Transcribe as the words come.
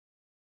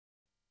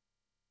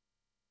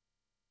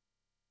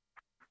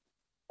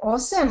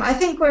Awesome. I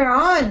think we're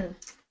on.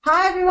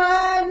 Hi,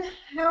 everyone.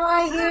 How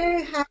are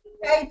you? How's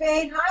your day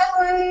been? Hi,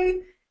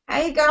 Lou.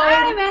 How you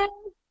Hi, going? man.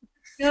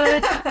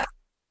 Good.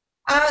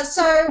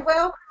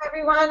 Welcome,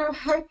 everyone. I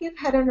hope you've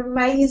had an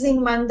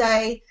amazing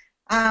Monday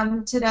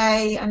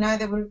today. I know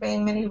there would have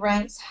been many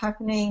ranks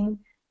happening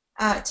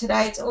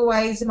today. It's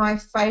always my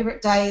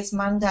favorite day is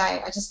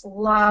Monday. I just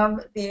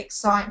love the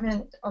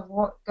excitement of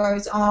what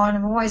goes on.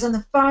 I'm always on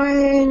the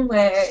phone.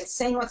 We're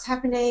seeing what's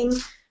happening.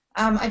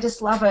 I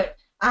just love it.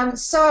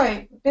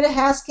 A bit of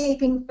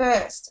housekeeping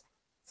first.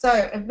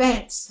 So,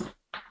 events,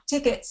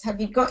 tickets. Have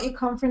you got your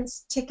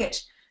conference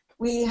ticket?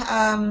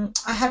 I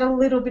had a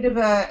little bit of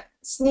a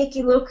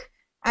sneaky look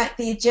at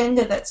the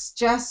agenda that's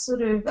just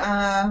sort of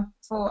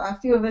for a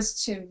few of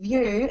us to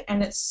view,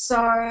 and it's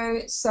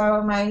so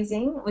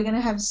amazing. We're going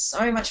to have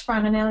so much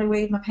fun, and nearly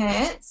weave my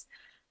pants,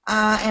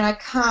 and I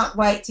can't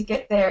wait to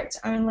get there. It's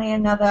only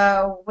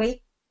another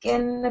week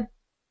and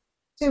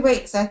 2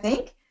 weeks, I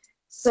think.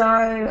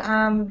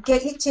 So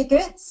get your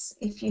tickets.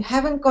 If you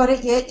haven't got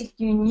it yet, if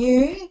you're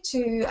new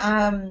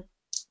to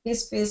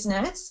this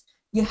business,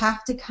 you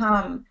have to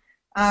come.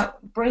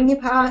 Bring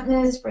your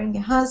partners, bring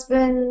your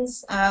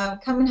husbands,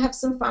 come and have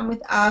some fun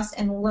with us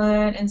and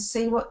learn and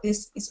see what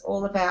this is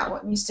all about,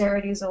 what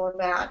Nucerity is all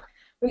about.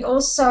 We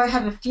also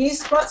have a few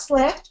spots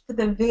left for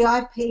the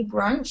VIP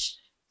brunch.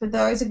 For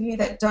those of you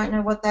that don't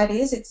know what that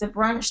is, it's a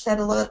brunch that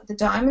a lot of the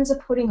diamonds are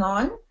putting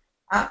on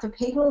for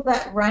people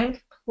that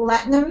rank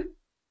platinum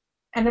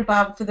and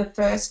above for the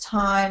first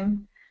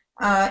time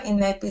in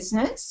their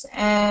business.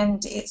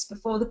 And it's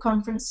before the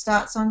conference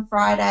starts on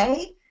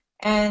Friday.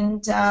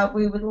 And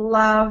we would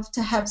love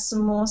to have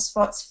some more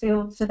spots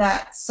filled for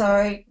that.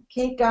 So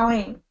keep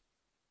going.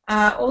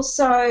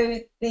 Also,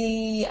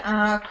 the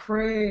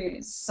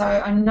cruise. So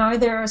I know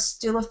there are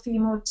still a few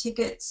more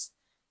tickets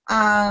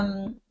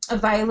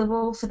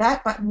available for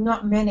that, but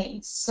not many.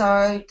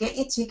 So get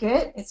your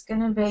ticket. It's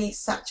going to be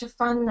such a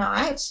fun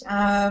night.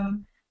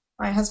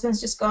 My husband's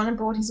just gone and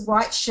bought his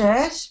white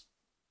shirt,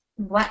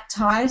 black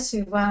tie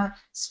to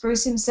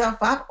spruce himself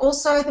up.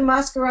 Also, the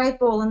masquerade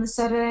ball on the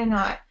Saturday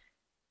night.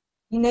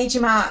 You need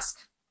your mask.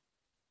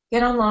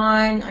 Get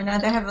online. I know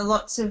they have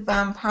lots of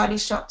party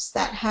shops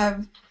that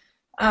have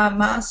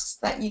masks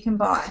that you can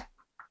buy.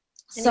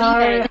 And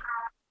eBay.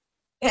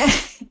 So,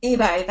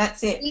 eBay,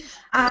 that's it.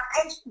 And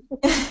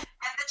the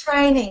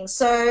training.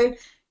 So,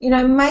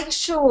 make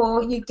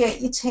sure you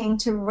get your team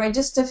to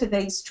register for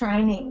these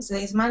trainings,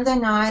 these Monday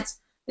nights,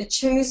 the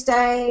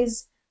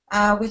Tuesdays,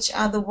 which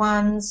are the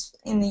ones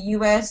in the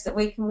US that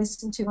we can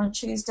listen to on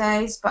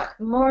Tuesdays, but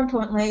more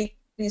importantly,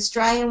 the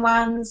Australian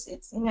ones,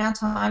 it's in our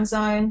time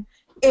zone.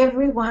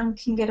 Everyone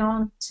can get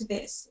on to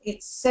this.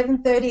 It's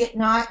 7:30 at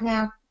night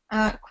now,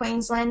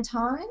 Queensland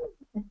time,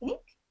 I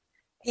think.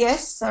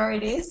 Yes, sorry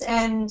it is,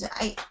 and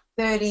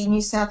 8:30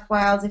 New South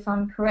Wales, if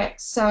I'm correct.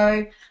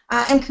 So,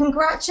 and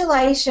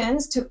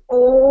congratulations to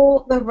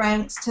all the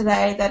ranks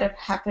today that have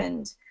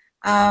happened.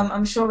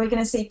 I'm sure we're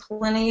going to see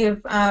plenty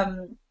of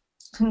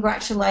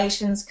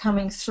congratulations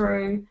coming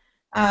through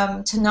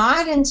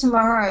tonight and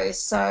tomorrow.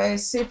 So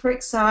super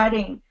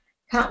exciting.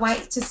 Can't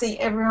wait to see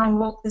everyone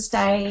walk the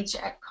stage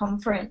at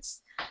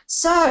conference.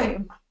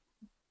 So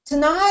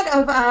tonight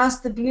I've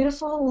asked the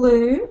beautiful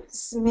Lou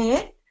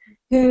Smith,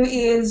 who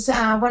is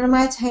one of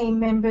my team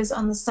members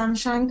on the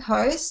Sunshine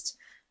Coast.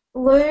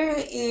 Lou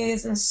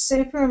is a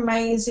super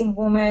amazing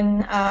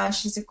woman.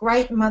 She's a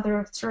great mother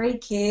of 3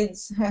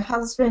 kids. Her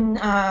husband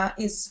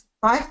is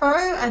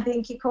FIFO, I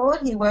think you call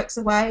it. He works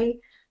away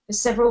for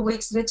several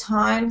weeks at a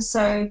time.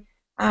 So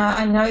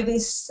I know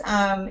this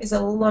is a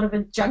lot of a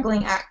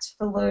juggling act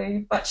for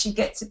Lou, but she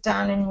gets it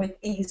done and with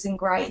ease and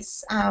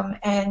grace.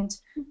 And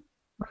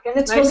we're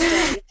going to Most talk.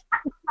 days.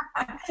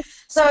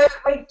 So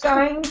we're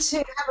going to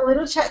have a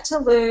little chat to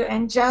Lou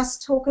and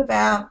just talk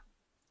about,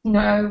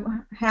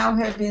 how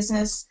her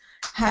business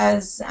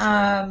has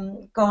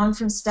gone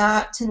from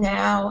start to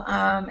now,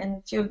 and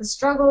a few of the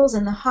struggles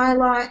and the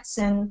highlights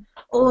and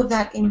all of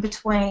that in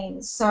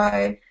between.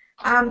 So,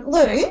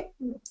 Lou,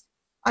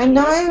 I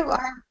know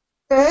I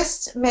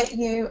first met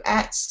you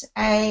at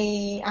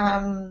a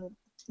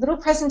little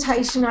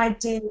presentation I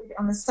did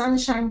on the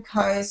Sunshine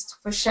Coast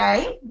for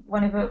Shay,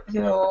 one of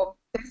your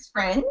best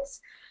friends.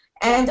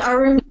 Yeah. And I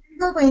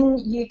remember when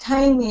you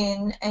came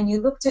in and you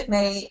looked at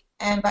me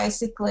and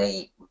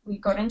basically we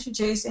got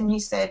introduced and you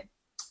said,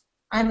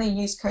 I only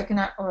use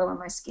coconut oil on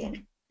my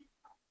skin.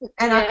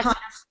 And I Yeah. kind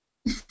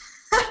of,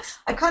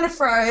 I kind of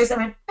froze. I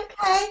went,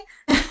 okay.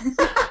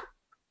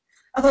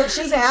 I thought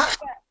she's out.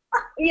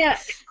 Yeah.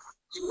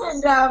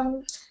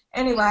 And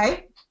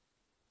anyway,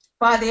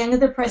 by the end of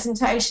the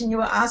presentation, you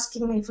were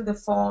asking me for the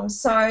form.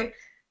 So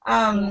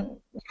Yeah.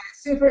 yeah,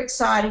 super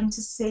exciting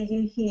to see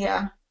you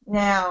here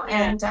now.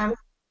 Yeah. And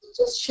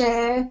just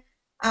share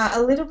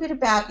a little bit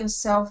about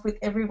yourself with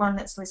everyone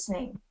that's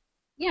listening.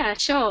 Yeah,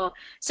 sure.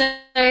 So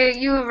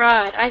you were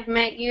right. I've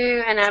met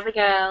you and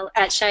Abigail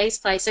at Shay's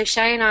place. So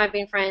Shay and I have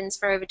been friends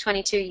for over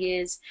 22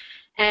 years.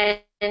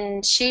 And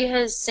and she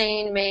has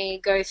seen me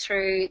go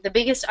through the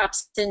biggest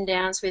ups and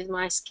downs with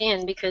my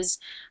skin because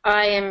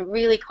I am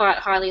really quite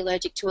highly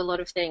allergic to a lot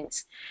of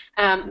things,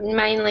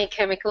 mainly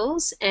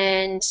chemicals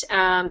and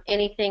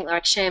anything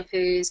like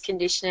shampoos,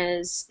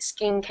 conditioners,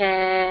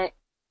 skincare,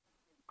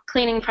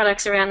 cleaning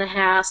products around the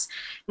house,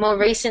 more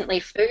recently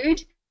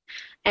food.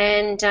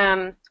 And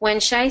when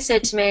Shay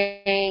said to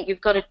me,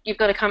 "You've got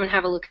to come and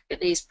have a look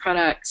at these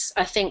products.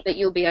 I think that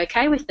you'll be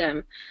okay with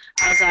them."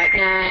 I was like,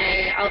 "No,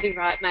 I'll be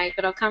right, mate,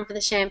 but I'll come for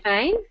the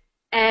champagne."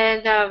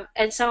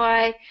 And so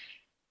I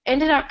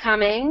ended up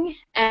coming,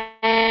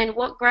 and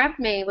what grabbed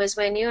me was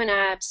when you and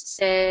Abs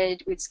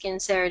said with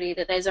Skincerity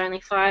that there's only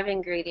 5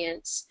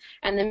 ingredients,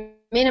 and the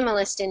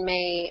minimalist in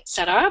me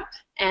sat up,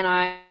 and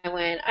I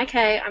went,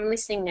 "Okay, I'm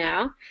listening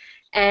now."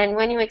 And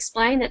when you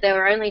explained that there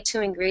were only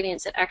 2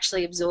 ingredients that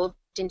actually absorbed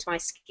into my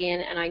skin,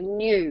 and I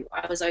knew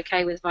I was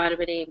okay with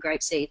vitamin E and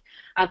grapeseed,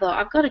 I thought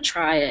I've got to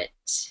try it,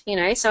 you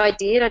know. So I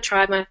did. I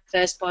tried my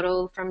first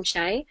bottle from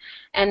Shay,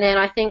 and then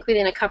I think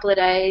within a couple of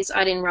days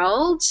I'd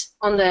enrolled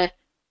on the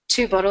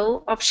 2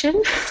 bottle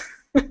option,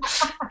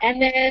 and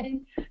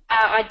then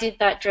I did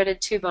that dreaded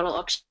 2 bottle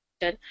option.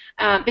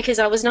 Because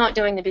I was not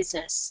doing the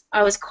business.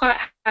 I was quite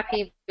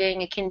happy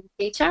being a kindy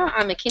teacher.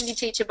 I'm a kindy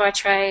teacher by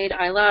trade.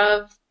 I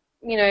love,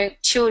 you know,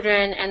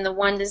 children and the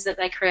wonders that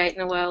they create in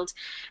the world.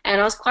 And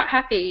I was quite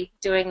happy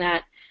doing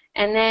that.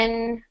 And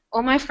then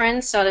all my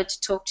friends started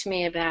to talk to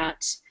me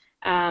about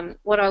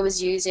what I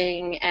was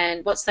using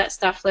and what's that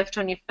stuff left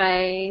on your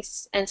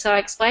face. And so I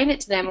explained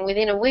it to them, and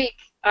within a week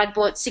I'd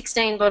bought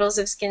 16 bottles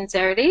of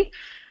Skincerity.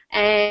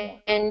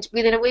 And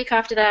within a week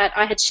after that,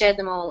 I had shared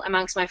them all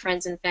amongst my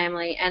friends and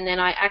family, and then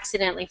I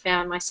accidentally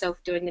found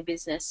myself doing the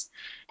business.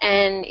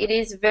 And it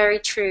is very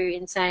true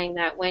in saying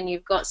that when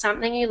you've got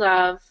something you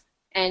love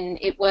and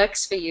it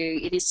works for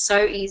you, it is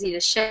so easy to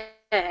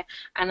share,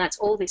 and that's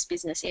all this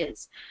business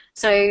is.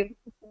 So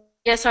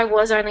yes, I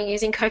was only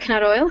using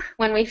coconut oil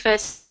when we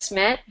first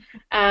met,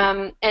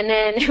 and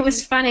then it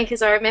was funny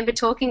because I remember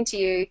talking to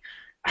you,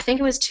 I think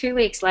it was 2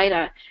 weeks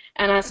later,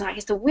 and I was like,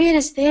 it's the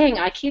weirdest thing.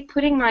 I keep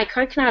putting my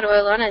coconut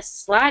oil on,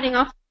 it's sliding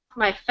off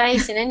my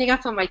face and ending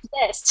up on my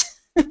chest.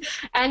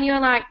 And you're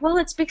like, well,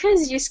 it's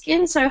because your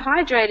skin's so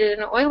hydrated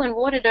and oil and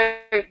water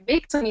don't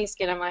mix on your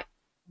skin. I'm like,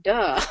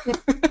 duh.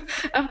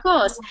 Of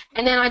course.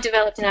 And then I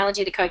developed an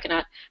allergy to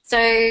coconut.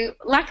 So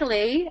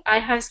luckily I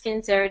have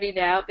Skincerity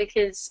now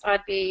because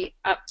I'd be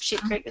up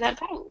shit creek without a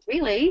paddle.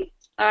 Really?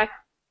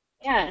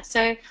 Yeah.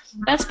 So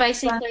that's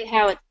basically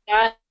how it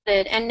started.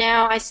 And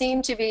now I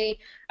seem to be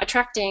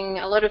attracting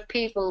a lot of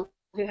people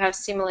who have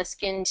similar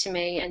skin to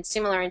me and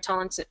similar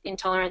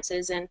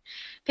intolerances, and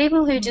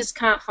people who just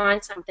can't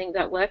find something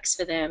that works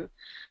for them.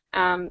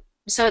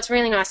 So it's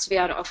really nice to be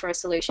able to offer a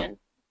solution.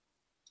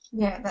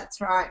 Yeah,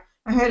 that's right.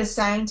 I heard a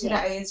saying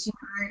today is,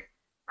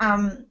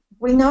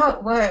 we know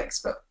it works,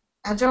 but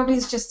our job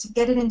is just to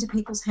get it into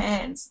people's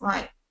hands.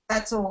 Like,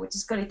 that's all. We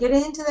just got to get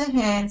it into their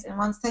hands, and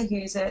once they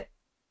use it,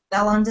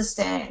 they'll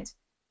understand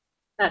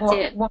That's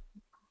it. what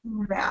we're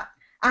talking about.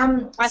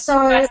 I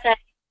So, say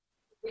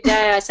every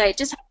day, I say,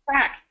 just have a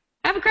crack.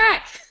 Have a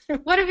crack.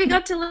 What have you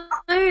got to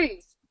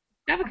lose?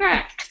 Have a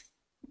crack.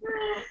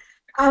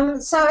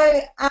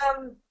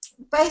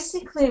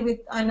 basically,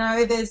 I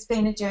know there's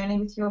been a journey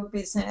with your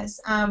business.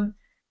 How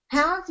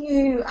have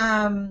you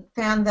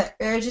found that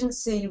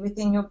urgency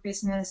within your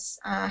business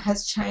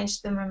has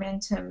changed the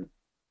momentum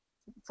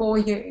for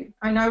you?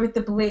 I know with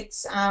the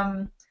Blitz,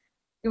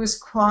 it was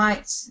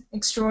quite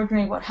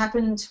extraordinary what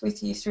happened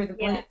with you through the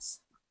Blitz.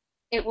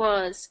 It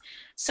was.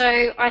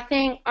 So I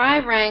think I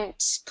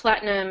ranked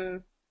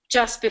platinum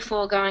just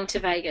before going to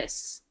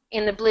Vegas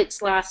in the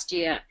Blitz last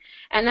year.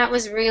 And that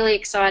was really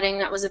exciting.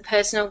 That was a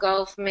personal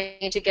goal for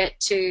me to get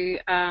to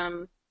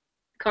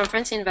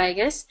conference in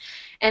Vegas.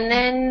 And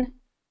then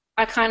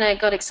I kind of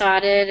got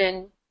excited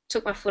and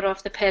took my foot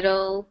off the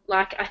pedal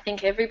like I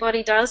think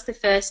everybody does the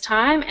first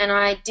time, and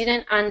I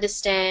didn't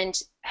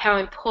understand how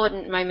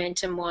important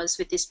momentum was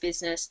with this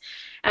business.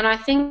 And I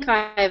think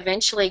I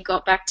eventually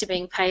got back to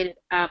being paid,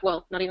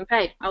 well, not even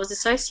paid, I was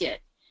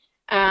associate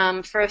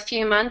for a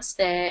few months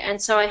there,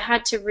 and so I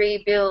had to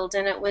rebuild,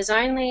 and it was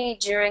only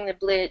during the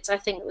Blitz, I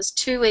think it was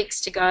 2 weeks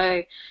to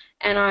go,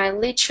 and I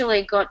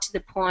literally got to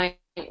the point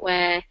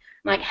where,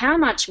 like, how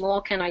much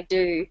more can I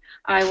do?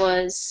 I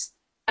was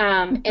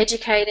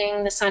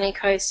educating the Sunny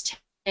Coast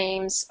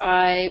teams,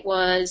 I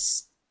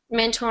was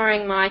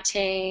mentoring my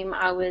team,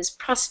 I was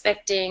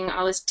prospecting,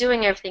 I was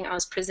doing everything, I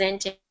was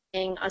presenting,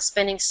 I was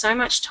spending so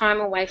much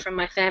time away from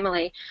my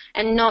family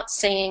and not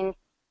seeing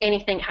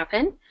anything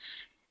happen.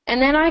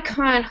 And then I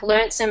kind of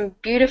learnt some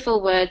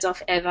beautiful words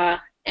off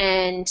Eva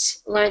and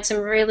learnt some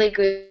really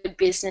good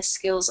business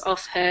skills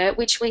off her,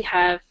 which we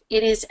have.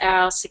 It is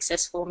our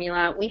success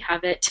formula. We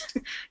have it.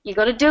 You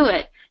got to do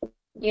it.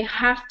 You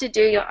have to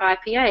do your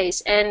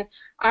IPAs. And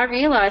I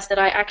realized that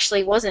I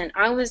actually wasn't.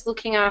 I was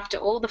looking after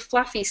all the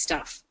fluffy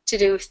stuff to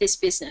do with this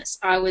business.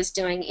 I was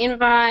doing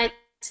invites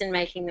and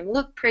making them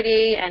look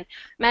pretty and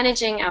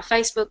managing our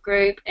Facebook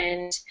group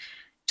and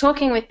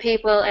talking with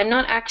people and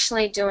not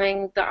actually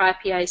doing the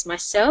IPAs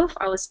myself.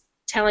 I was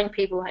telling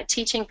people,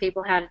 teaching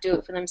people how to do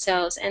it for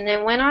themselves. And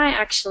then when I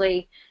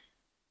actually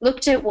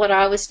looked at what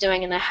I was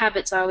doing and the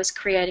habits I was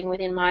creating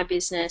within my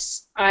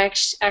business, I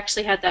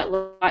actually had that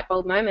light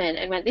bulb moment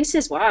and went, this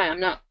is why I'm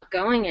not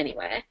going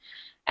anywhere.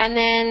 And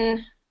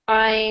then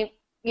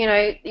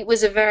it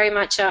was a very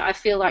much I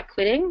feel like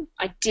quitting.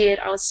 I did.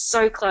 I was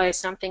so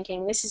close. I'm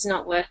thinking, this is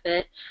not worth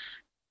it.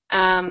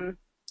 Um,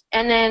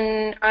 and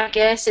then I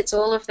guess it's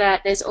all of that.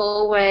 There's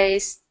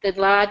always the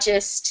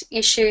largest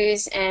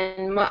issues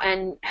and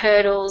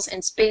hurdles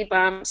and speed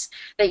bumps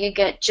that you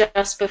get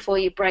just before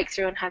you break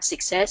through and have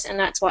success, and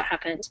that's what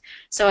happened.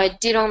 So I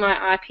did all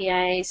my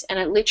IPAs, and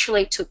it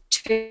literally took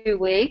 2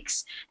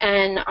 weeks,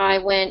 and I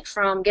went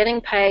from getting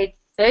paid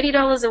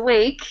 $30 a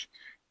week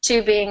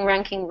to being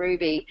ranking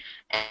Ruby.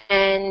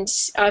 And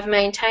I've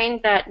maintained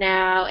that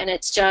now, and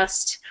it's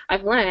just,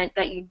 I've learned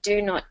that you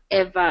do not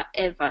ever,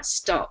 ever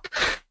stop.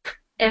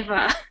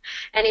 Ever.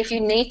 And if you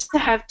need to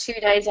have 2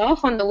 days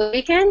off on the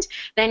weekend,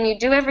 then you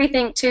do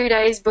everything 2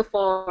 days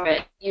before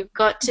it. You've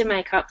got to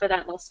make up for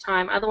that lost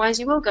time, otherwise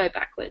you will go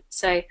backwards.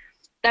 So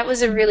that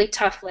was a really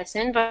tough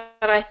lesson, but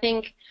I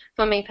think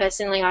for me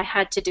personally, I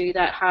had to do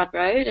that hard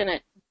road, and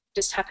it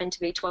just happened to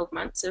be 12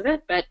 months of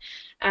it. But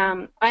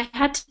I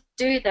had to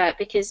do that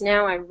because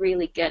now I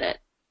really get it.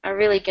 I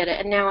really get it,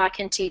 and now I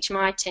can teach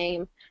my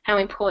team how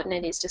important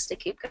it is just to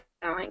keep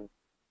going.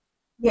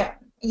 Yeah,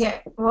 yeah.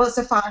 Well, it's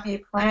a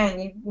 5-year plan.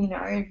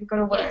 You've got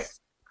to work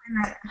Yes.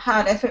 that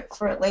hard effort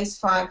for at least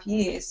 5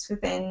 years for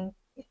then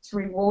to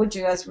reward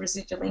you as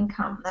residual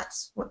income.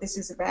 That's what this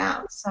is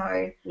about.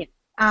 So, Yeah.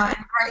 and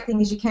the great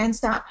thing is you can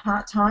start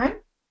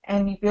part-time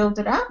and you build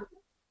it up,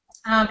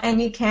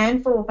 and you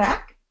can fall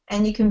back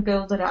and you can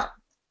build it up.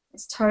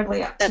 It's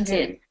totally up to That's you.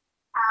 it.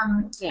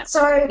 Yeah.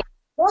 So,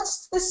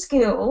 what's the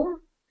skill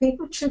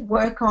people should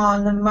work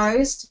on the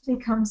most to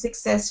become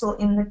successful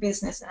in the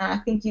business? And I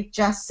think you've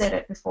just said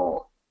it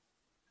before.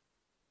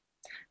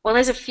 Well,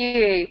 there's a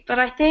few, but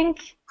I think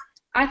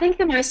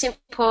the most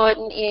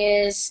important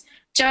is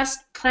just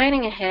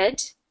planning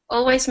ahead,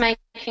 always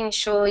making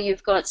sure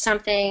you've got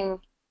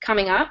something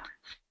coming up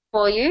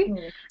for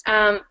you.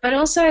 Mm. But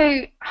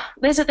also,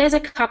 there's a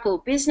couple.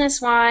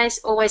 Business-wise,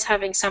 always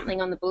having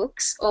something on the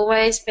books,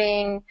 always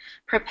being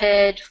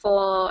prepared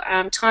for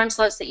time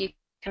slots that you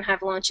can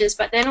have launches,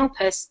 but then all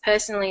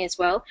personally as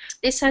well.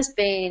 This has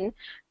been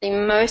the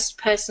most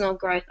personal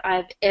growth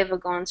I've ever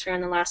gone through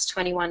in the last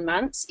 21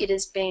 months. It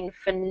has been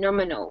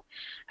phenomenal.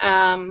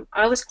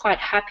 I was quite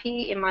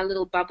happy in my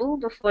little bubble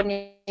before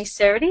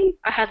Nucerity.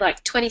 I had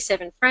like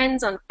 27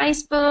 friends on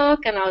Facebook,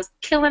 and I was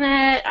killing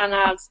it, and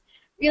I was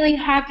really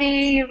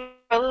happy with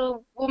my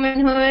little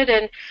womanhood,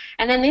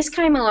 and then this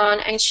came along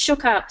and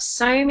shook up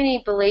so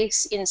many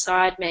beliefs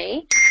inside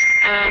me,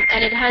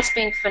 and it has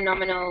been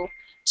phenomenal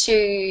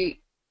to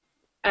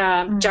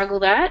juggle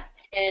that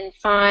and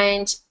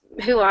find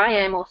who I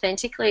am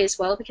authentically as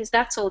well, because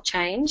that's all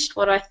changed,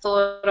 what I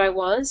thought I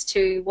was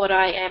to what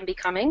I am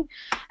becoming.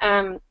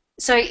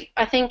 So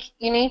I think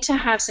you need to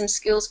have some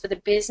skills for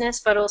the business,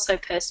 but also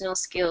personal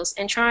skills,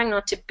 and trying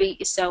not to beat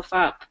yourself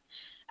up.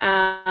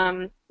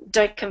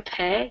 Don't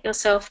compare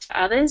yourself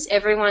to others.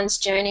 Everyone's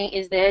journey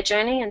is their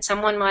journey, and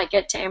someone might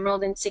get to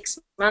Emerald in 6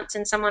 months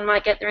and someone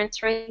might get there in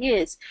 3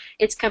 years.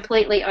 It's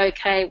completely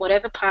okay,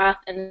 whatever path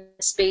and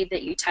speed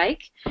that you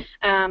take,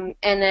 and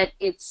that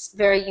it's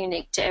very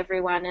unique to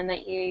everyone, and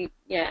that you,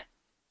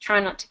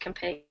 try not to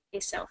compare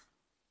yourself.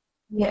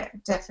 Yeah,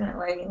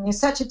 definitely. And you're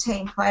such a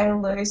team player,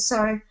 Lou.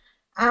 So,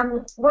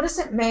 what does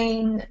it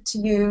mean to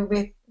you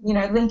with,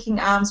 linking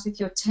arms with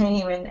your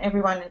team and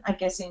everyone, I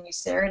guess, in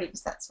Nucerity,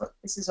 because that's what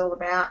this is all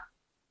about.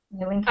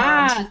 Link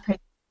arms Ah, with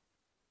people.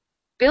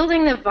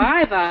 building the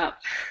vibe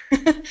up.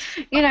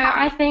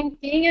 I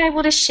think being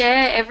able to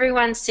share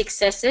everyone's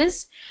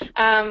successes,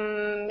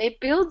 it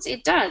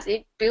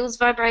builds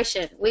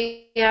vibration.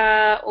 We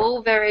are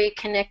all very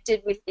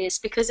connected with this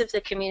because of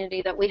the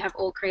community that we have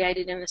all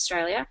created in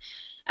Australia.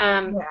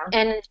 Yeah,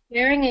 And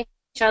sharing each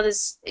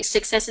other's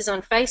successes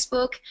on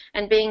Facebook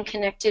and being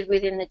connected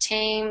within the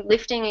team,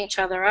 lifting each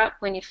other up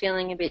when you're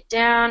feeling a bit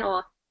down,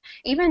 or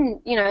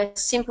even,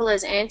 as simple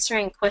as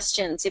answering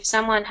questions. If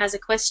someone has a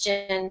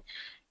question,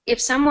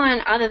 if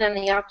someone other than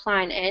the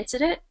upline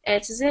answers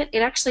it,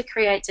 it actually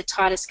creates a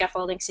tighter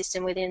scaffolding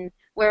system within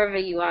wherever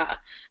you are.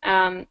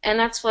 And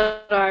that's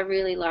what I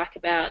really like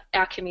about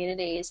our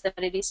community, is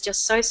that it is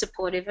just so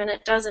supportive, and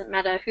it doesn't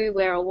matter who,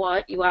 where, or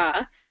what you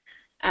are.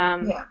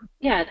 Um,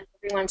 yeah,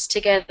 Everyone's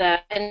together,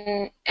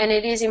 and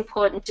it is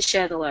important to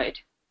share the load.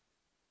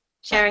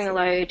 Sharing that's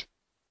the it. load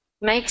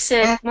makes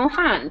it And more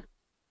fun.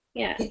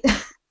 Yeah. it,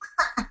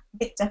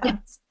 it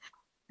does.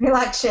 We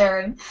like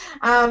sharing.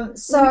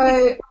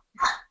 So,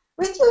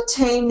 with your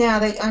team now,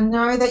 that I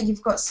know that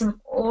you've got some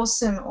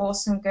awesome,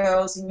 awesome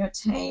girls in your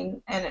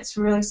team, and it's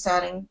really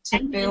starting to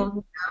And men.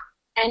 build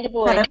And a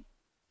boy. that. And a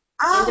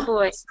Ah,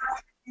 boy.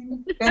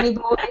 Benny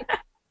Boy.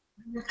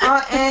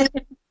 Oh,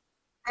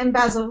 and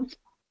Basil.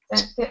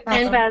 Don't forget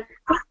And Basil.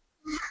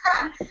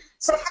 Baz.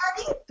 So how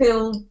do you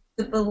build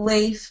the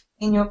belief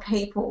in your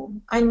people?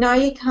 I know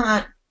you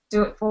can't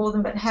do it for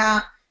them, but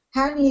how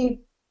do you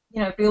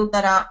build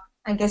that up,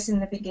 I guess, in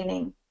the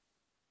beginning?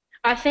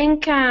 I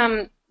think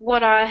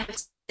what I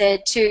have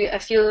said to a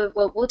few,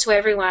 well, to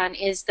everyone,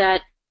 is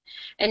that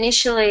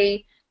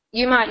initially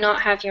you might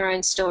not have your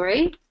own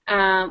story,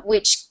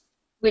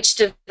 which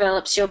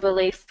develops your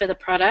belief for the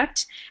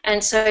product,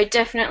 and so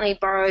definitely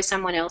borrow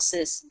someone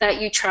else's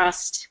that you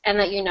trust and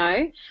that you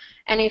know.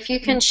 And if you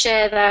can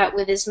share that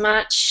with as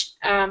much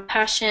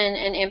passion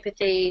and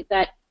empathy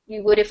that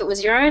you would if it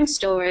was your own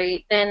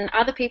story, then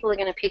other people are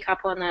going to pick up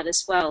on that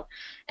as well.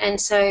 And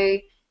so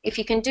if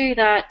you can do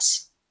that,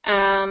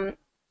 um,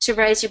 to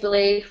raise your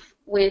belief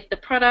with the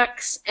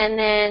products, and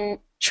then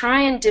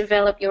try and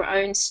develop your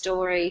own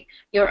story,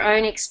 your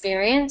own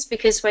experience,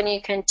 because when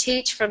you can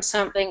teach from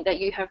something that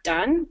you have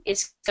done,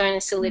 it's going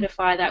to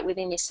solidify that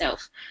within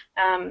yourself.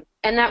 And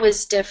that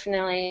was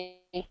definitely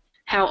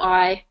how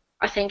I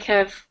think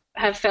have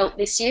felt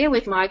this year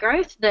with my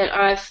growth, that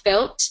I've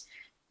felt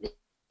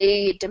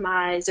the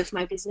demise of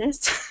my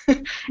business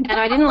and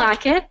I didn't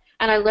like it,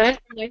 and I learned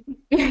from those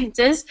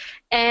experiences,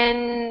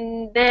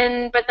 and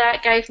then but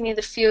that gave me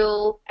the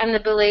fuel and the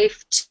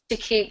belief to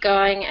keep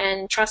going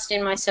and trust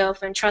in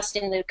myself and trust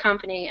in the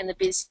company and the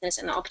business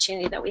and the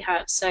opportunity that we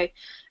have. So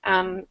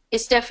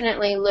it's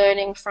definitely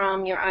learning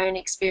from your own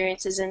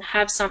experiences and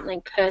have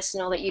something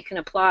personal that you can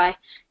apply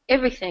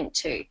everything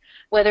to,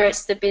 whether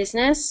it's the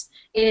business.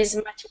 It is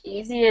much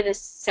easier to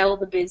sell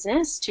the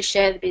business, to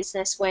share the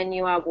business when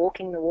you are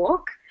walking the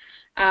walk.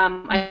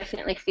 I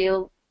definitely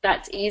feel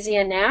that's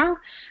easier now.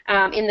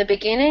 In the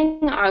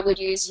beginning, I would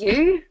use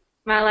you,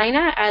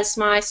 Marlena, as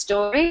my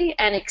story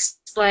and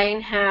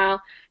explain how,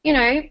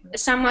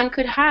 someone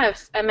could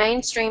have a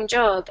mainstream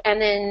job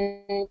and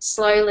then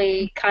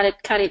slowly cut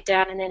it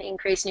down and then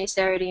increase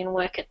Nucerity and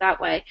work it that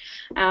way.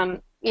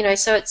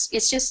 So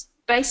it's just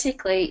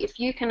basically, if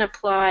you can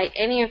apply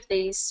any of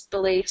these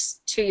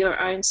beliefs to your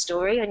own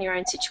story and your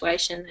own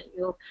situation, that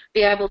you'll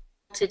be able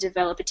to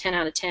develop a 10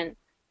 out of 10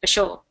 for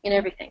sure in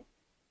everything.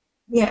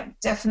 Yeah,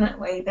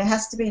 definitely. There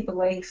has to be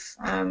belief,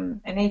 and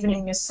even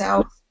in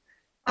yourself.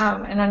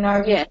 And I know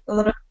with Yeah. a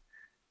lot of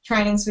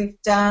trainings we've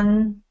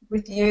done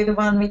with you, the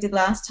one we did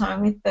last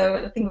time with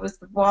I think it was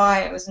the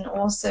why, it was an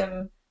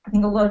awesome, I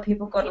think a lot of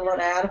people got a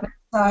lot out of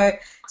it.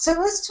 So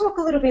let's talk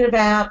a little bit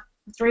about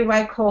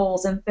three-way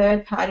calls and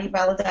third-party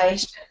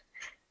validation.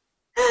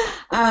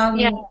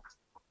 Yeah.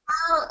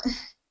 Um,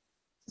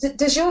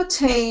 does your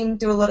team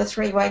do a lot of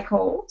three-way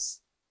calls?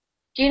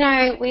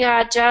 I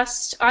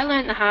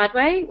learned the hard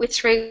way with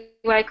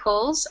three-way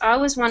calls. I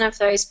was one of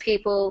those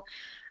people,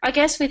 I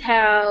guess, with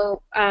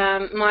how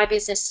my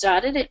business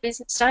started.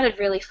 Started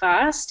really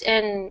fast,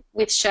 and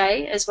with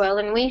Shay as well,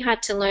 and we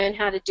had to learn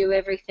how to do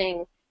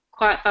everything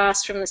quite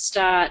fast from the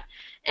start.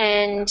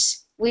 And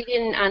we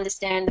didn't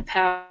understand the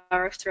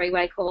power of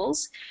three-way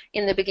calls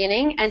in the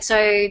beginning. And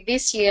so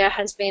this year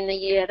has been the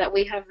year that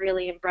we have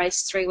really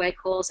embraced three-way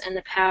calls and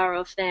the power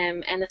of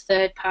them and the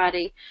third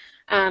party.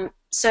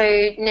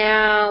 So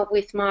now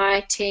with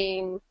my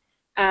team,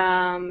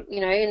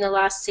 in the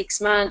last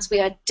 6 months, we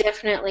are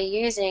definitely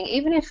using,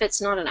 even if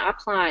it's not an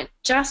upline,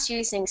 just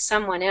using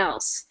someone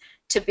else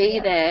to be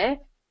Yeah.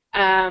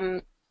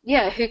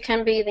 there, who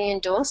can be the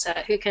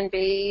endorser, who can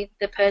be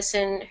the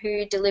person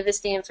who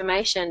delivers the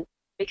information.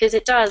 Because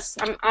it does.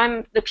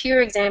 I'm the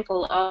pure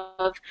example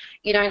of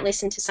you don't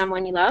listen to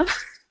someone you love.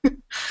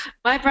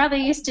 My brother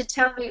used to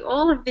tell me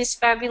all of this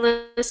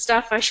fabulous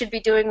stuff I should be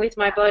doing with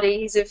my body.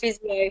 He's a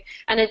physio,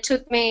 and it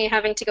took me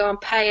having to go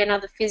and pay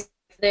another physio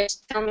to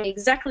tell me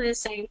exactly the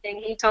same thing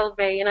he told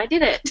me, and I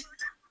did it.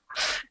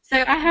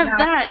 So I have No.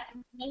 that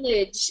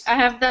knowledge, I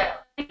have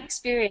that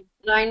experience,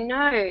 and I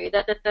know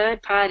that the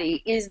third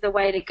party is the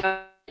way to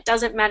go. It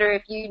doesn't matter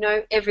if you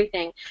know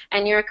everything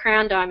and you're a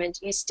crown diamond,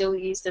 you still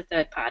use the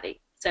third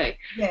party. So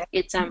Yeah.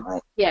 it's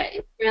Right.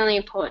 it's really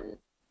important.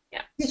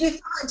 Yeah. Do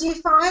you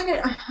find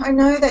it? I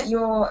know that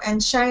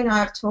and Shay and I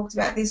have talked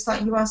about this,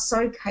 like you are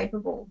so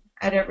capable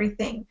at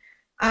everything.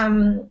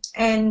 And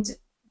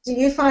do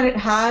you find it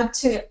hard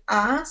to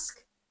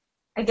ask,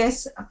 I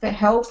guess, for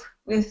help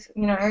for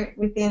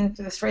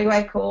the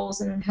three-way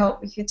calls and help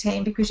with your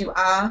team, because you're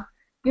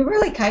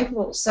really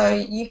capable, so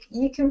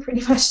you can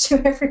pretty much do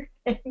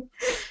everything.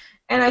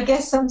 And I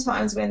guess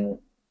sometimes when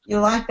you're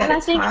like that, And I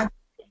it's think, hard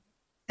to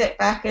step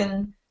back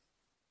and,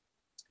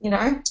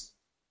 let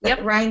the yep,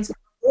 reins.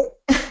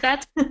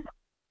 that's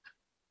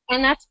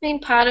and that's been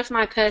part of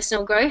my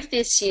personal growth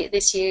this year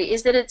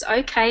is that it's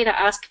okay to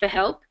ask for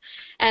help,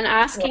 and Yeah.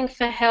 asking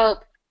for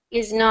help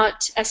is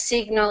not a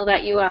signal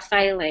that you are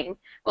failing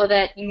or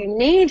that you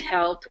need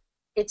help.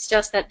 It's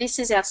just that this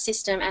is our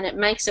system and it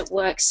makes it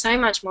work so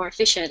much more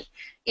efficient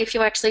if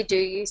you actually do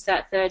use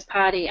that third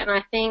party. And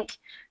I think,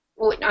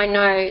 I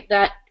know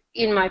that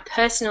in my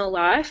personal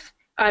life,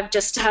 I've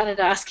just started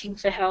asking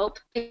for help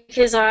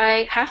because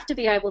I have to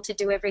be able to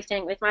do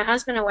everything with my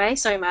husband away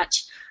so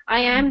much. I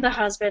am the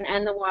husband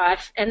and the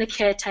wife and the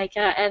caretaker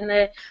and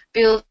the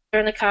builder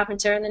and the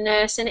carpenter and the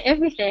nurse and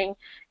everything.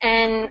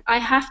 And I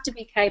have to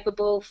be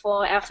capable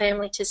for our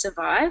family to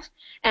survive.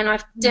 And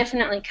I've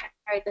definitely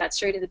carried that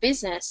through to the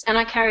business, and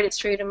I carried it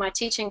through to my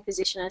teaching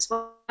position as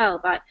well.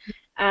 But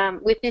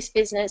with this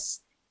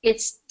business,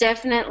 it's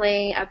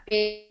definitely a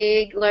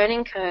big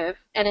learning curve,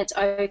 and it's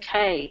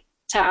okay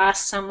to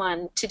ask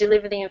someone to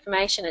deliver the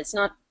information. It's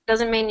not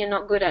doesn't mean you're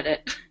not good at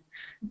it.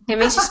 It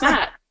means you're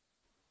smart.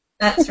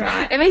 That's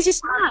right. It means you're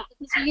smart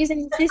because you're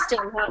using the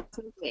system. How it's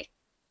moving.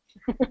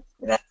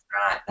 That's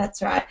right.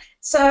 That's right.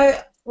 So,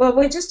 well,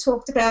 we just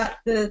talked about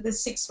the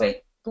 6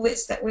 week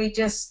blitz that we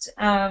just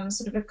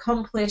sort of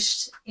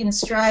accomplished in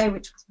Australia,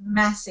 which was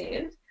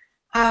massive.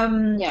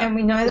 Yeah. And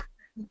we know that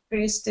it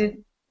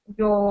boosted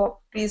your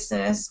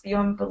business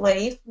beyond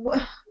belief. What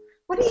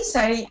do you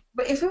say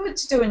if we were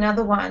to do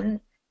another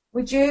one?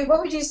 What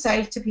would you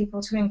say to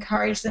people to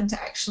encourage them to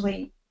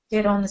actually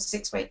get on the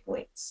 6 week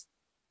blitz?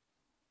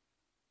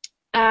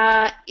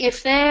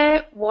 If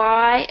their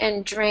why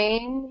and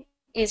dream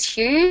is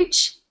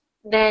huge,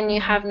 then you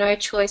have no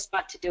choice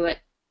but to do it.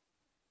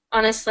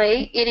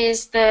 Honestly, it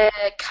is the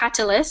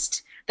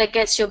catalyst that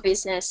gets your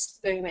business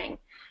booming.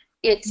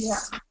 Yeah.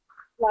 It's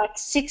like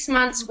 6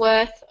 months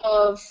worth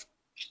of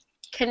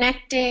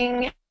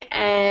connecting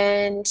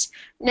and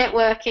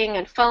networking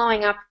and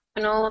following up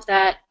and all of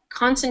that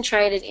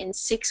concentrated in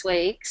 6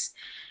 weeks,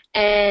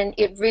 and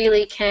it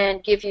really can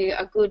give you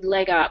a good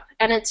leg up.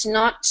 And it's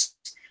not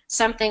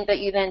something that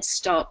you then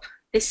stop.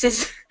 This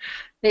is,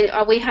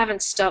 we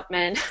haven't stopped,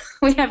 man.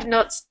 We have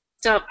not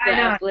stopped I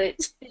know. our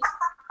blitz.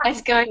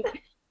 It's going,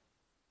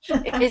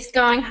 it's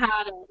going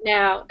harder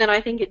now than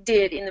I think it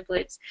did in the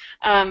blitz,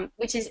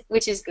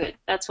 which is good.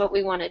 That's what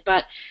we wanted.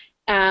 But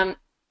um,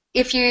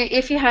 if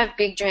you have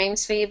big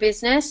dreams for your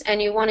business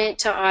and you want it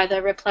to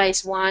either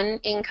replace one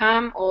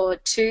income or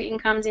two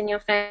incomes in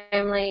your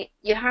family,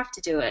 you have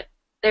to do it.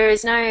 There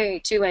is no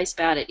two ways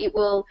about it. It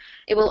will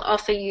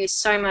offer you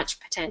so much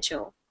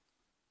potential.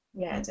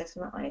 Yeah,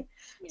 definitely.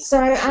 Yeah.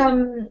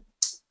 So,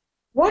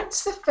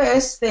 what's the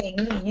first thing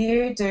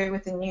you do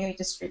with a new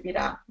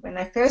distributor when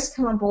they first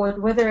come on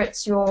board, whether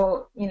it's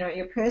you're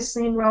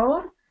personally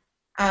enrolled,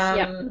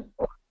 Yeah.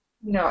 or,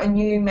 a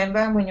new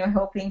member when you're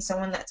helping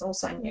someone that's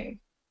also new?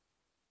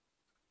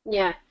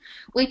 Yeah,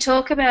 we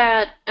talk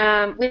about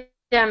with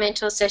our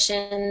mentor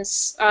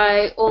sessions.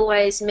 I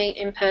always meet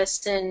in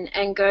person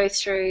and go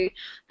through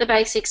the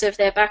basics of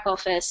their back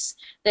office,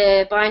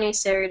 their Buy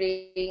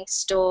Nucerity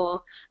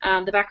store,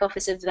 the back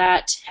office of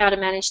that, how to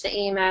manage the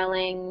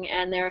emailing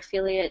and their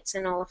affiliates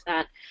and all of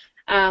that.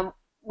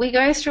 We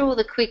go through all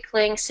the quick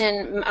links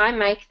and I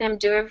make them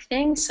do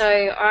everything. So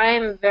I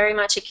am very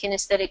much a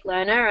kinesthetic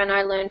learner and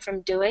I learn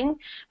from doing.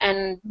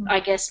 And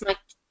I guess my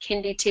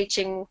kindy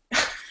teaching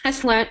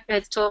has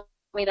taught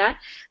me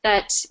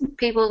that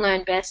people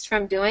learn best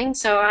from doing.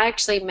 So I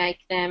actually make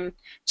them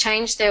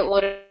change their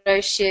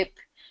auto ship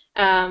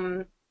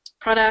um,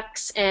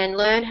 products and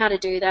learn how to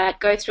do that.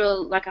 Go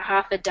through like a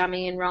half a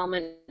dummy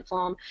enrollment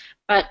form,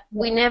 but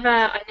I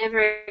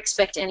never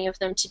expect any of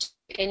them to do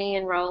any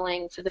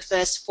enrolling for the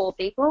first 4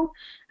 people.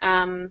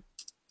 Um,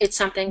 it's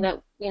something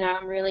that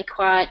I'm really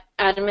quite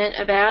adamant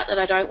about, that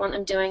I don't want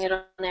them doing it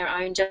on their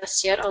own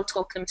just yet. I'll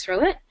talk them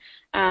through it.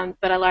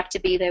 But I like to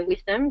be there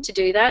with them to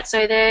do that.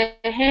 So they're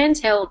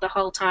hands held the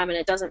whole time and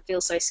it doesn't feel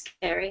so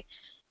scary.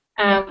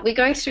 We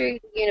go through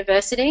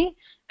university,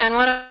 and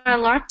what I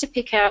like to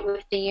pick out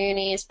with the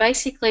uni is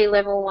basically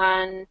level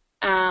 1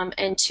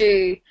 and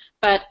 2,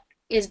 but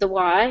is the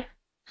why,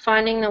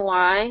 finding the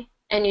why,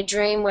 and your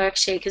dream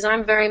worksheet, because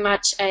I'm very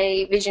much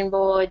a vision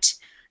board,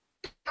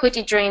 put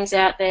your dreams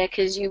out there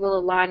because you will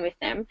align with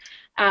them.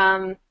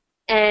 Um,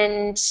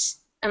 and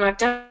and I've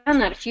done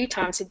that a few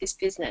times with this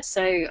business,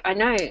 so I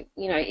know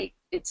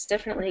it's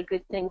definitely a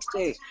good thing to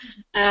do.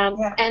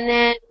 Yeah. And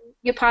then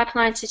your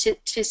pipeline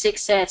to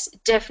success,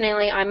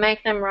 definitely I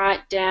make them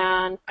write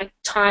down, I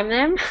time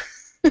them,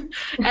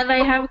 and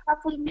they have a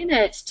couple of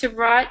minutes to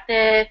write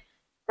their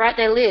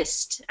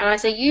list. And I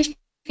say you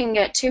can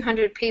get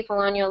 200 people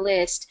on your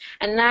list,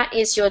 and that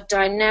is your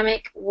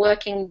dynamic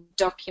working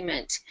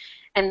document.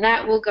 And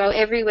that will go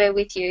everywhere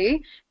with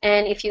you.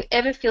 And if you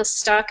ever feel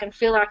stuck and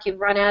feel like you've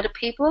run out of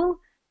people,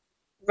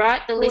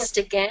 write the list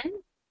again,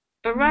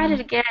 but write it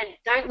again.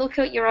 Don't look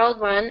at your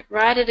old one.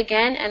 Write it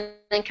again and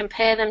then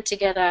compare them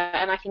together.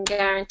 And I can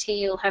guarantee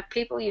you'll have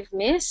people you've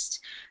missed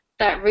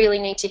that really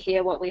need to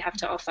hear what we have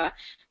to offer.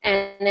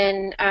 And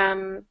then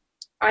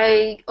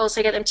I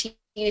also get them to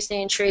use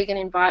the Intrigue and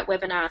Invite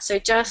webinar. So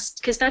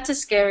just because that's a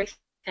scary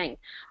thing.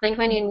 I think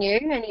when you're new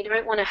and you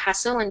don't want to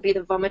hassle and be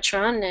the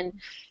vomitron and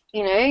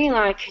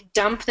like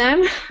dump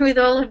them with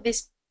all of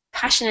this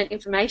passionate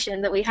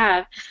information that we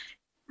have.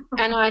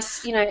 And I've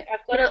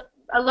got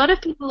a lot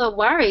of people are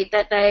worried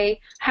that they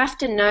have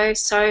to know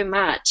so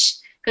much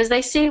because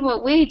they see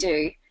what we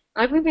do.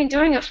 Like we've been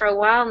doing it for a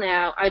while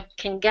now. I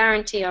can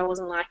guarantee I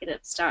wasn't like it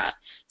at the start.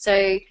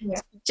 So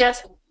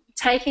just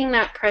taking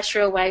that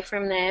pressure away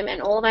from them,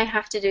 and all they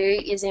have to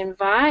do is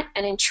invite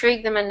and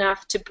intrigue them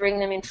enough to bring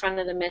them in front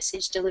of the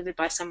message delivered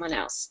by someone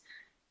else.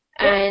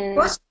 And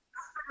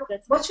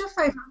What's your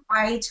favourite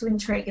way to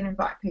intrigue and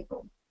invite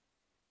people?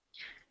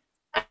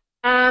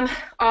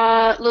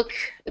 Look,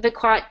 the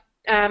quite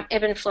ebb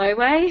and flow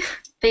way.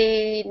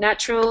 the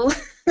natural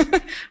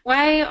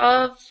way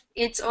of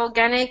it's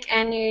organic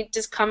and it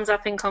just comes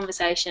up in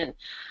conversation.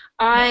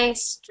 Yeah. I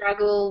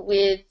struggle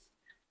with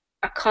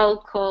a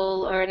cold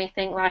call or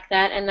anything like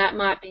that, and that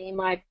might be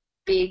my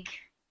big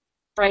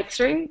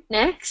breakthrough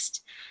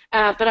next.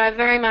 But I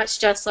very much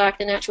just like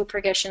the natural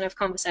progression of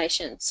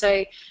conversation.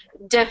 So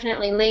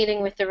definitely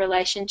leading with the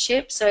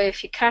relationship. So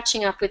if you're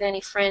catching up with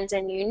any friends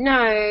and you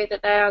know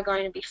that they are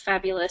going to be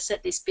fabulous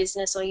at this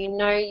business, or you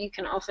know you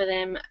can offer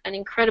them an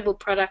incredible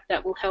product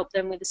that will help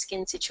them with a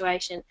skin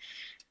situation,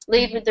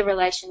 lead with the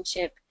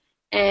relationship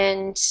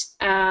and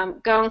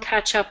go and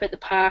catch up at the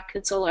park.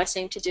 That's all I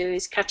seem to do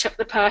is catch up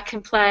the park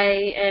and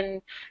play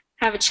and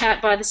have a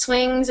chat by the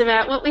swings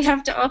about what we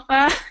have to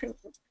offer.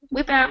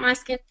 Whip out my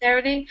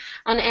Nucerity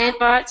on ant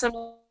bites on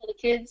all the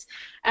kids.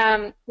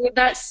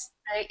 That's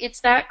it's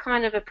that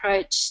kind of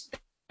approach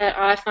that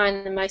I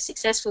find the most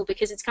successful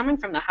because it's coming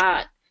from the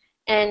heart,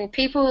 and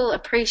people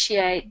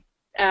appreciate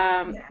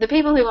Yeah. the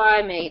people who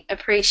I meet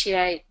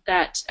appreciate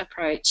that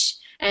approach,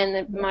 and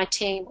Yeah. my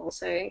team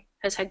also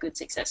has had good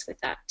success with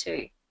that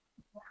too.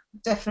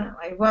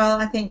 Definitely. Well,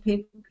 I think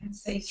people can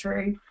see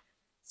through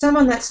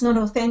someone that's not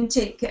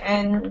authentic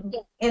and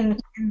Yeah,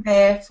 and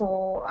there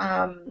for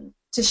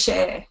to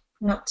share,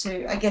 not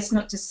to, I guess,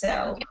 not to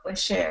sell. We're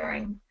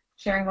sharing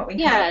what we have.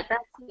 yeah,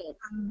 that's it.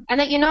 Um, And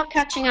that you're not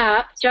catching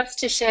up just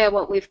to share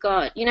what we've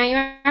got. You know, you're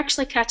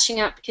actually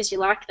catching up because you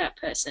like that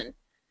person.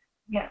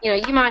 yeah, You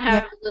know, you might yeah,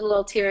 have a little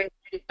ulterior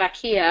motive back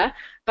here,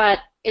 but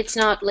it's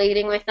not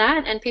leading with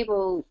that, and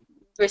people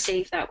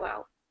receive that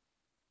well.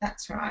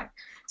 that's right.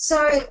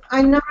 So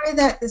I know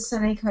that the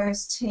Sunny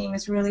Coast team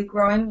is really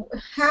growing.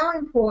 How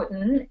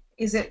important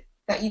is it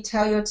that you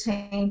tell your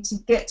team to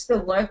get to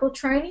the local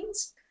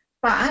trainings,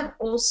 but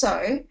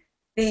also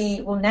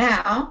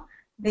now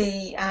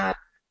the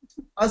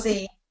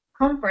Aussie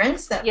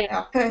conference, that Yeah.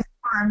 our first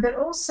one, but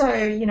also,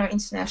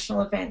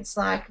 international events.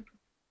 Like,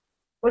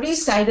 what do you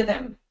say to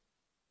them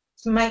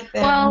to make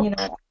them, Well,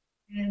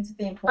 understand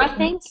the I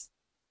think, importance?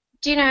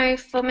 do you know,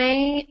 for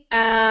me,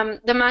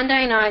 the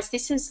Monday nights,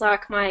 this is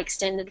like my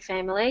extended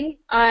family.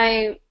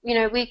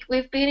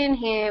 We've been in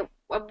here.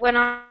 When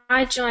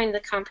I joined the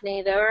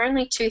company, there were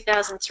only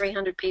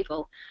 2,300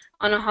 people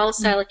on a Mm.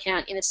 wholesale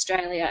account in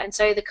Australia, and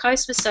so the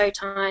coast was so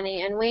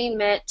tiny, and we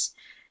met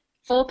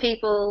four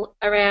people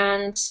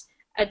around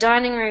a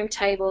dining room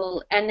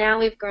table, and now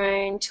we've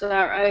grown to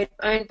our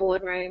own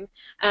boardroom.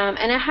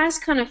 And it has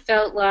kind of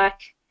felt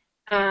like,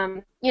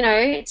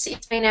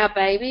 it's been our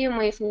baby and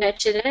we've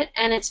nurtured it,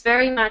 and it's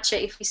very much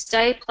if you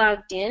stay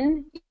plugged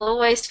in, you'll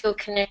always feel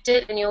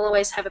connected and you'll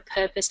always have a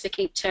purpose to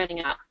keep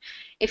turning up.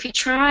 If you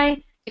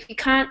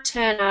can't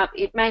turn up,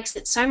 it makes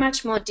it so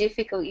much more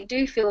difficult. You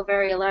do feel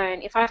very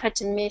alone. If I've had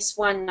to miss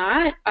one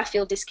night, I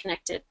feel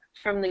disconnected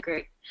from the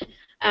group.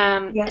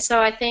 Yeah,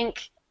 So I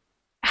think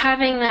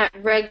having that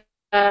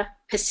regular,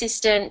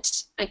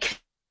 persistent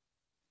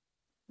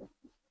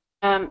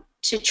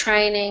to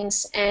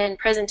trainings and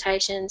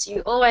presentations,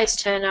 you always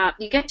turn up.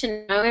 You get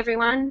to know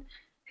everyone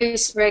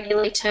who's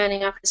regularly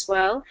turning up as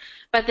well.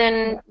 But yeah.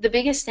 then the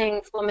biggest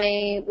thing for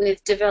me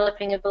with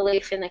developing a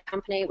belief in the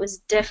company was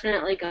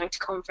definitely going to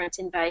conference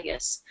in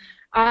Vegas.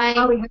 Oh,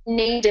 I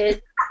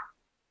needed,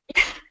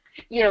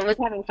 I was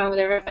having fun with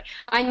everyone.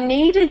 I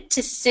needed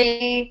to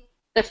see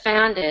the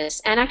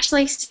founders and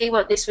actually see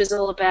what this was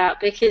all about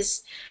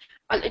because,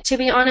 to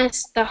be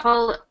honest, the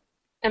whole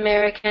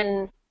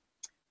American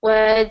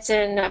words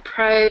and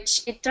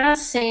approach,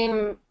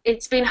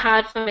 it's been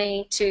hard for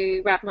me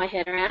to wrap my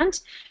head around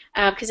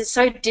because it's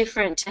so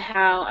different to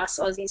how us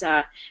Aussies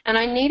are. And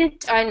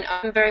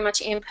I'm very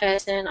much in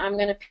person. I'm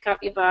going to pick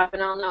up your vibe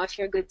and I'll know if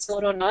you're a good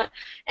sort or not.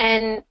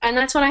 And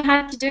that's what I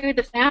had to do with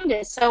the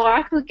founders. So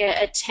I could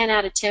get a 10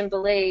 out of 10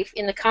 belief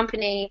in the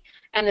company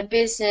and the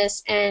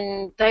business,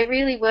 and they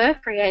really were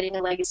creating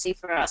a legacy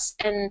for us.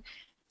 And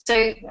so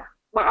yeah,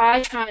 what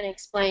I try and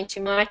explain to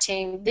my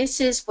team,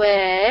 this is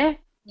where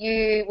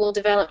you will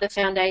develop the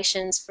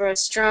foundations for a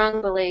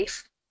strong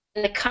belief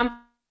in the company,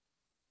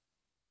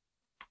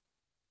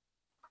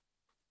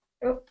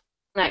 oh,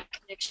 that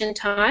connection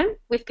time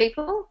with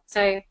people.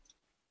 So, yeah.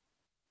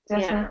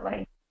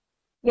 definitely.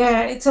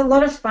 Yeah, it's a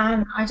lot of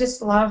fun. I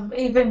just love,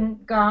 even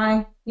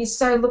Guy, he's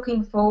so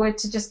looking forward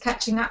to just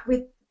catching up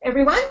with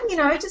everyone,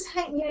 you're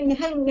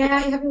hanging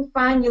out, you're having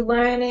fun, you're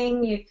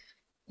learning,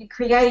 you're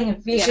creating a Yeah.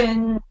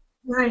 vision,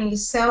 not only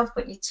yourself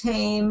but your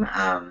team,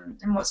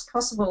 and what's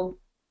possible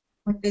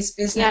with this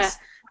Yeah. business.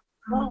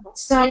 Well,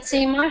 So, and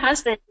see, my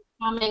husband is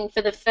coming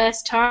for the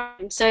first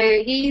time.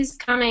 So he's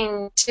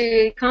coming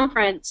to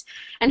conference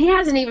and he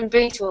hasn't even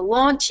been to a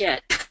launch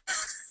yet.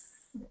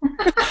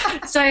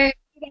 So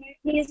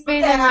he's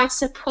been the yeah, most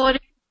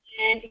supportive,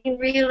 and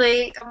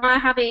my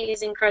hubby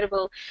is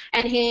incredible,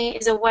 and he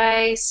is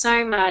away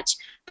so much,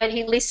 but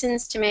he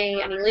listens to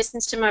me and he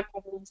listens to my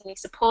problems and he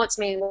supports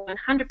me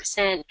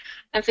 100%.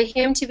 And for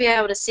him to be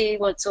able to see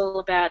what it's all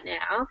about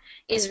now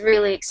is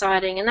really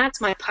exciting, and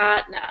that's my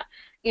partner.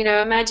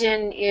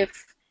 Imagine if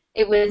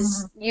it Mhm.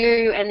 was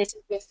you and this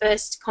was your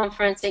first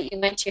conference that you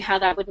went to, how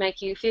that would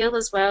make you feel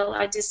as well.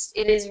 It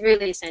is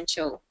really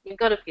essential. You've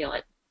got to feel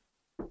it.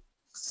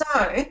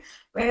 So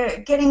we're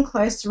getting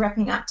close to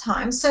wrapping up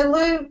time. So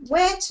Lou,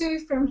 where to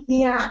from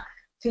here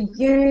for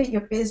you,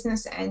 your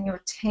business, and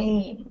your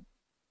team?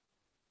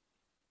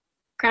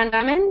 Grand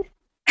Diamond?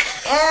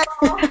 Yeah,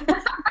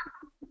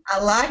 I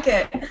like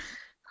it. I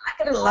like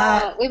it a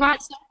lot. We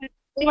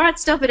might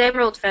stop at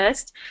Emerald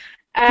first.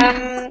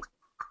 Um,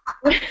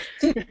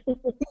 Few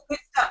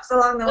stops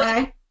along the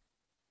way.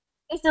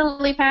 It's a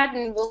lily pad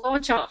and we'll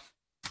launch off.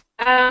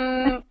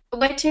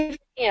 Where to?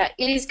 Yeah,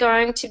 it is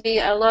going to be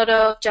a lot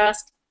of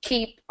just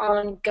keep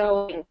on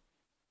going.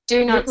 Do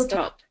Keep not looking.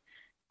 stop.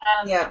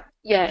 Yeah.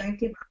 Yeah, Don't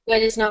give we're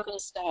just not going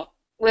to stop.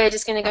 We're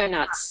just going to go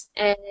nuts.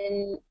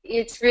 And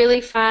it's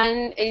really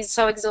fun. It's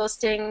so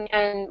exhausting.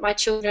 And my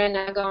children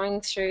are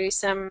going through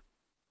some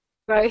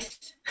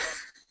growth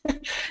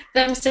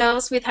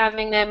themselves with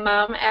having their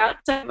mum out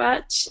so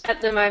much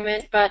at the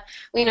moment. But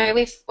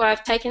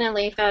I've taken a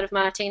leaf out of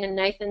Martine and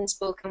Nathan's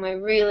book, and we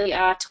really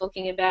are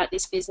talking about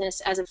this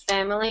business as a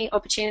family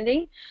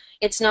opportunity.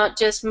 It's not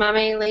just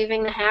mummy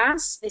leaving the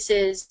house. This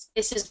is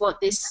what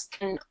this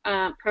can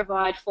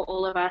provide for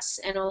all of us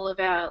and all of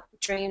our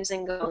dreams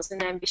and goals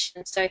and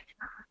ambitions. So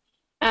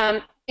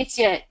it's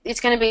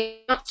going to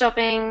be not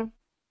stopping.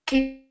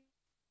 Keep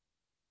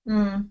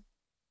Mm,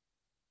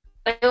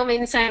 They all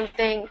mean the same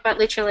thing, but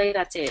literally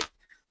that's it.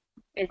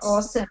 It's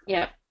awesome.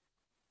 yeah.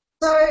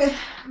 So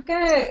I'm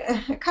going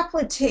to a couple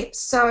of tips.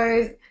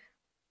 So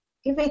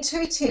give me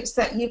two tips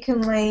that you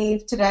can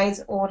leave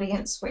today's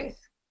audience with.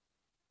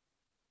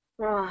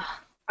 Oh,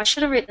 I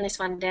should have written this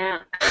one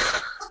down.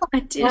 I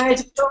No, just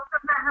didn't. talk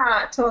from the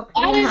heart. Talk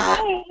from I the don't heart.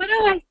 know. What do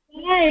I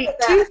Look say? at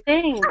Two that.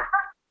 things.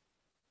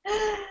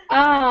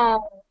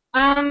 Oh,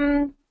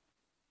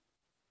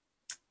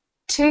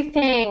 two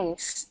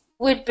things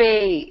would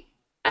be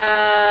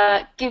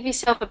give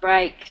yourself a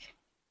break.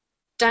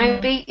 Don't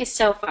Mm, beat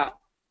yourself up.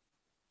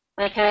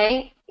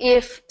 Okay?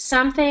 If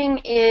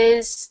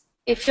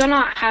you're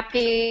not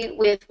happy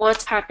with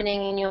what's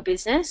happening in your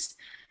business,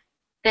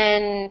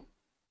 then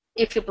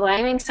if you're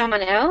blaming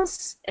someone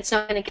else, it's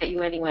not going to get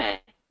you anywhere.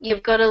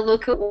 You've got to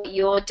look at what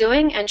you're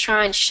doing and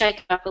try and shake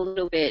it up a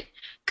little bit.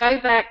 Go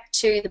back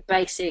to the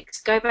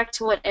basics. Go back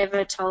to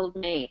whatever told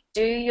me.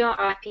 Do your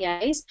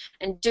IPAs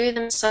and do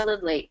them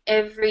solidly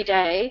every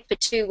day for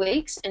 2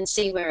 weeks and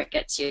see where it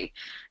gets you.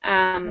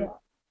 Um, yeah.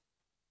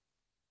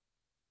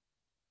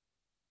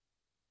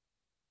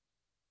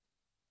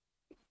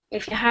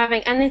 if you're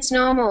having, and it's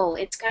normal,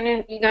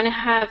 you're gonna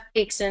have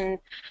peaks and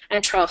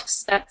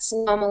troughs. That's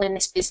normal in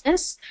this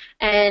business.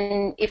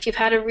 And if you've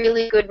had a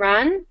really good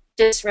run,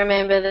 just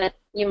remember that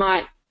you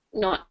might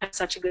not have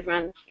such a good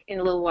run in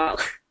a little while,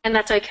 and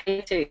that's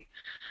okay too.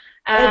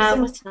 Ebbs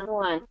and What's another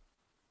one?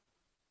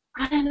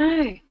 I don't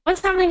know.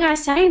 What's something I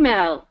say,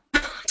 Mel?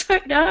 I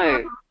don't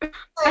know. I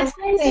flows.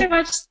 say so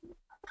much.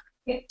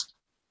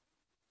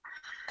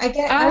 I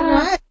don't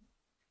Uh, know.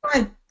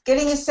 Fine.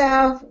 Getting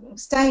yourself,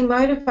 staying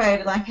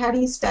motivated. Like, how do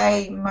you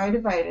stay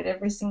motivated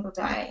every single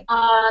day?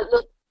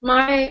 Look,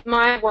 my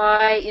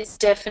why is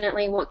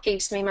definitely what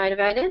keeps me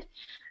motivated.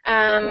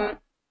 Yeah. Um,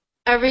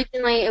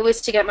 Originally, it was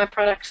to get my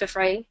product for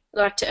free,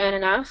 like to earn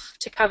enough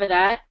to cover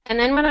that. And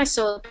then when I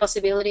saw the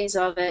possibilities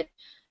of it,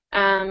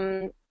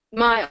 um,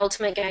 my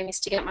ultimate game is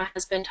to get my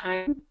husband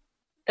home.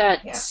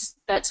 Yeah.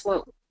 That's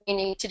what we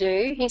need to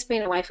do. He's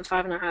been away for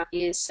 5.5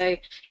 years, so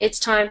it's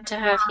time to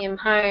have him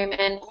home.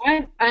 And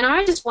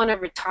I just want to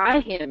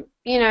retire him.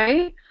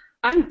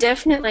 I'm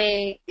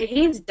definitely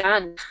he's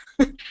done.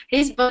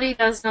 His body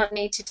does not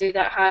need to do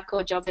that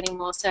hardcore job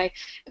anymore. So,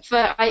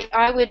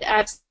 I would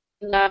absolutely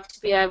love to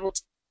be able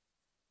to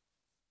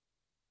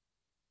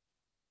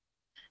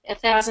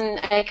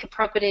 1,000-acre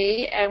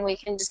property and we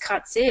can just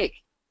cut sick.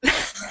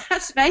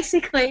 That's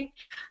basically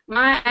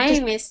my You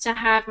just aim is to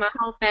have my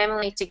whole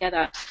family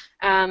together.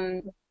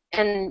 Um,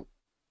 and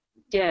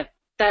yeah,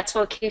 that's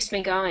what keeps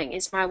me going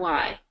is my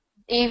why.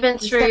 Even you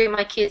stay through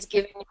my kids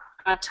giving me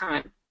a hard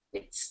time,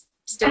 it's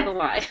still the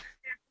why.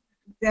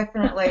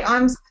 definitely.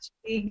 I'm such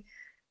a big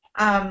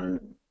um,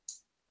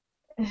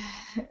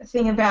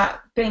 thing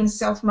about being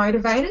self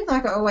motivated.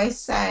 Like I always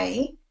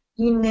say,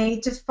 you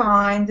need to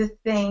find the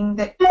thing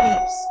that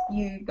keeps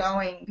you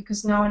going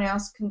because no one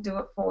else can do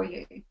it for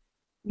you.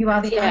 You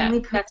are the Yeah, only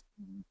person that's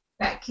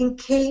that can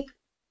keep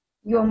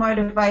your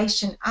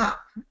motivation up.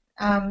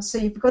 So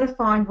you've got to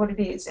find what it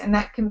is, and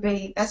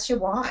that's your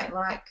why.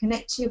 Like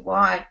connect to your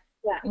why.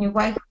 yeah. When you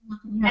wake up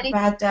and you have And a if,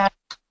 bad day,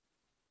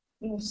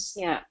 you just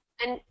yeah,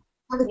 and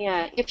have a,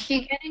 yeah, if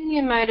you're getting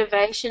your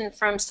motivation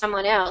from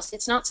someone else,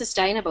 it's not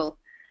sustainable.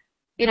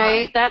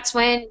 no. That's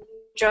when you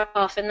drop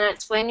off and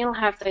that's when you'll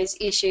have those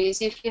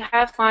issues. If you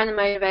have find the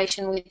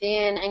motivation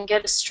within and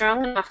get a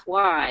strong enough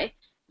why,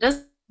 it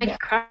doesn't make Yeah. you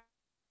cry.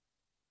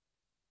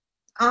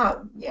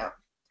 Oh, yeah.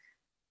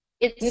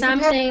 It's You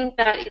prepare. something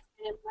that is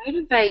going to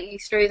motivate you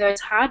through those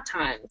hard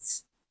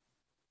times.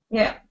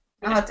 Yeah.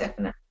 Yeah. Oh,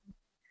 definitely.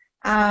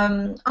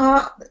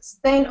 It's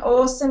been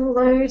awesome,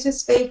 Lou, to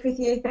speak with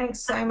you. Thanks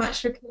so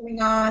much for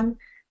coming on.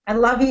 I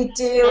love you Uh,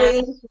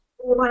 dearly.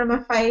 You're one of my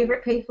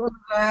favourite people in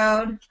the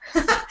world.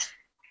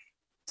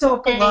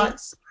 Talk a lot.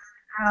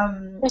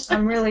 thanks.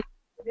 I'm really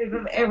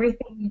appreciative of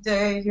everything you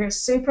do. You're a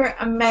super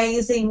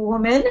amazing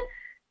woman,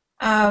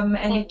 and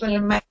you've Thank got an you.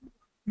 amazing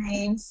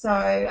team. So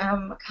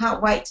I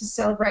can't wait to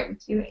celebrate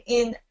with you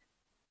in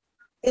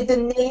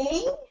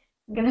Sydney.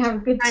 I'm going to have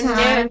a good I know.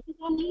 time.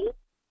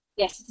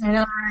 Yes.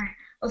 And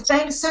well,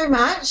 thanks so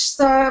much.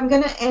 So I'm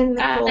going to end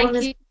the call on Thank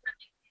this. you.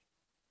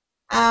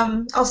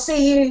 I'll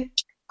see you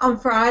on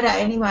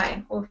Friday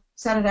anyway, or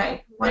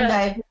Saturday, one Uh,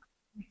 day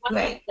next one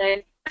of week.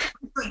 those.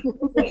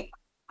 Week.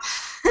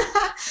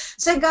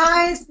 So,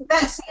 guys,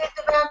 that's the end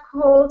of our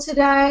call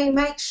today.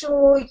 Make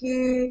sure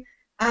you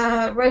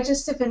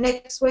register for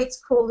next week's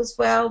call as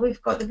well.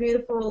 We've got the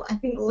beautiful, I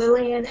think,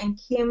 Lillian and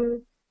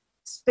Kim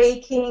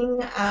speaking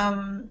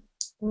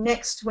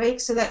next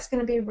week, so that's going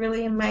to be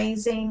really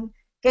amazing.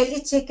 Get your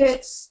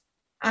tickets.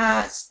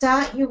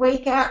 Start your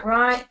week out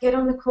right. Get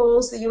on the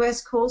calls, the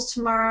US calls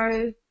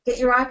tomorrow. Get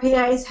your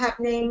IPAs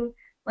happening.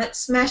 Let's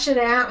smash it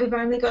out. We've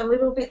only got a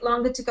little bit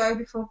longer to go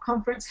before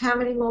conference. How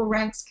many more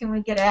ranks can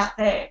we get out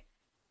there?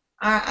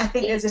 I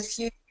think there's a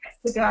few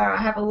to go. I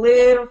have a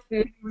little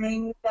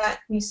feeling that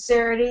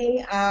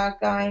Nucerity are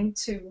going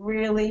to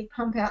really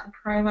pump out the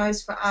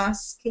promos for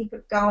us, keep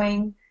it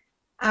going.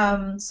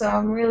 So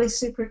I'm really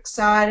super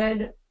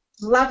excited.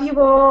 Love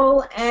you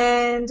all,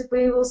 and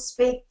we will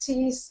speak to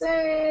you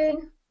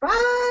soon.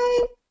 Bye.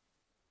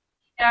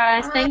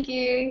 Guys, Bye. thank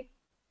you.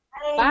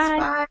 Thanks. Bye.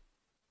 Bye.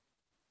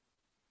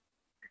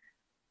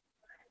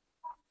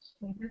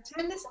 I'm going to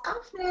turn this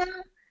off now.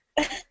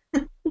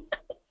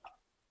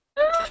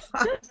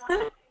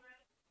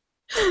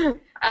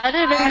 I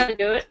don't know how to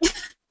do it.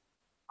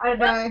 I don't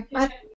know.